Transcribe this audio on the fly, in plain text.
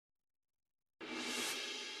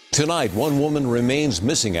Tonight, one woman remains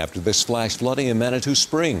missing after this flash flooding in Manitou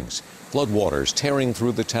Springs. Floodwaters tearing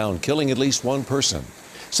through the town, killing at least one person.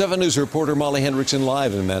 7 News reporter Molly Hendrickson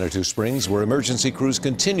live in Manitou Springs, where emergency crews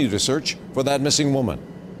continue to search for that missing woman.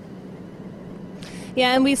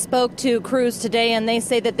 Yeah, and we spoke to crews today, and they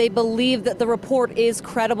say that they believe that the report is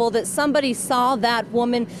credible, that somebody saw that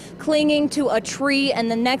woman clinging to a tree, and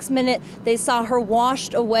the next minute they saw her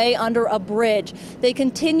washed away under a bridge. They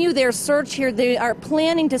continue their search here. They are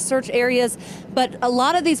planning to search areas, but a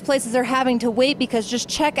lot of these places are having to wait because just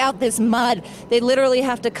check out this mud. They literally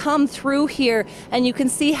have to come through here, and you can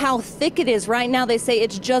see how thick it is. Right now they say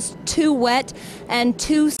it's just too wet and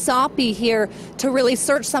too soppy here to really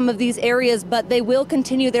search some of these areas, but they will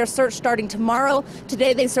continue their search starting tomorrow.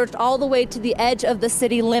 Today they searched all the way to the edge of the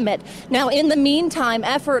city limit. Now, in the meantime,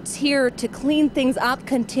 efforts here to clean things up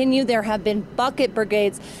continue. There have been bucket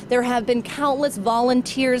brigades. There have been countless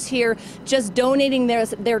volunteers here just donating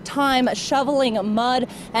their time shoveling mud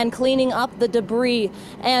and cleaning up the debris.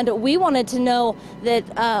 And we wanted to know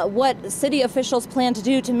that what city officials plan to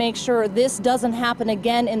do to make sure this doesn't happen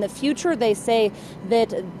again in the future. They say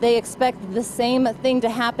that they expect the same thing to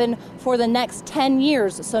happen for the next 10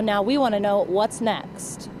 years. So now we want to know what's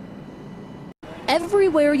next.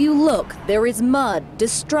 Everywhere you look, there is mud,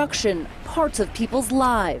 destruction, parts of people's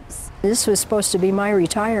lives. This was supposed to be my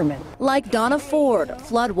retirement. Like Donna Ford,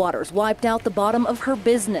 floodwaters wiped out the bottom of her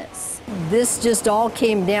business. This just all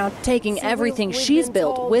came down. Taking everything she's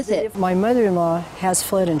built with it. My mother-in-law has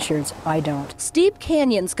flood insurance. I don't. Steep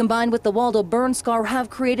canyons combined with the Waldo burn scar have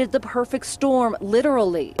created the perfect storm,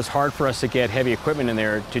 literally. It's hard for us to get heavy equipment in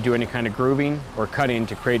there to do any kind of grooving or cutting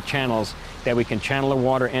to create channels that we can channel the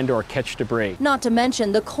water and or catch debris. Not to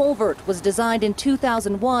mention the culvert was designed in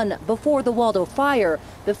 2001 before the Waldo fire,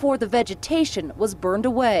 before the vegetation was burned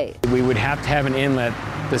away. We would have to have an inlet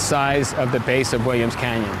the size of the base of Williams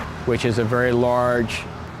Canyon, which is a very large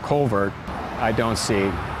culvert. I don't see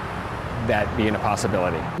that being a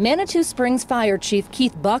possibility. Manitou Springs Fire Chief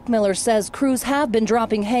Keith Buckmiller says crews have been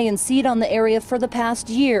dropping hay and seed on the area for the past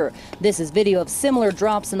year. This is video of similar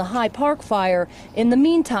drops in the High Park fire. In the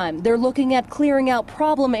meantime, they're looking at clearing out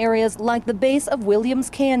problem areas like the base of Williams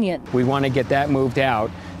Canyon. We want to get that moved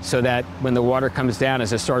out so that when the water comes down,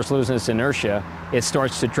 as it starts losing its inertia, it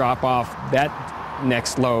starts to drop off that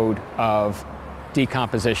next load of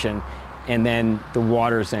decomposition, and then the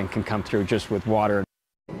waters then can come through just with water.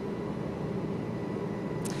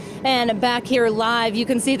 And back here live, you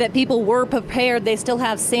can see that people were prepared. They still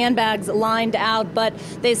have sandbags lined out, but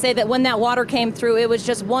they say that when that water came through, it was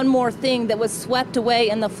just one more thing that was swept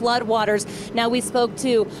away in the floodwaters. Now, we spoke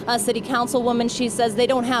to a city councilwoman. She says they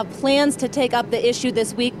don't have plans to take up the issue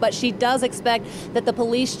this week, but she does expect that the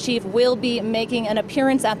police chief will be making an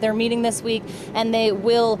appearance at their meeting this week, and they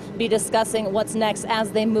will be discussing what's next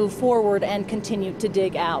as they move forward and continue to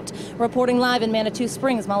dig out. Reporting live in Manitou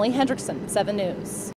Springs, Molly Hendrickson, 7 News.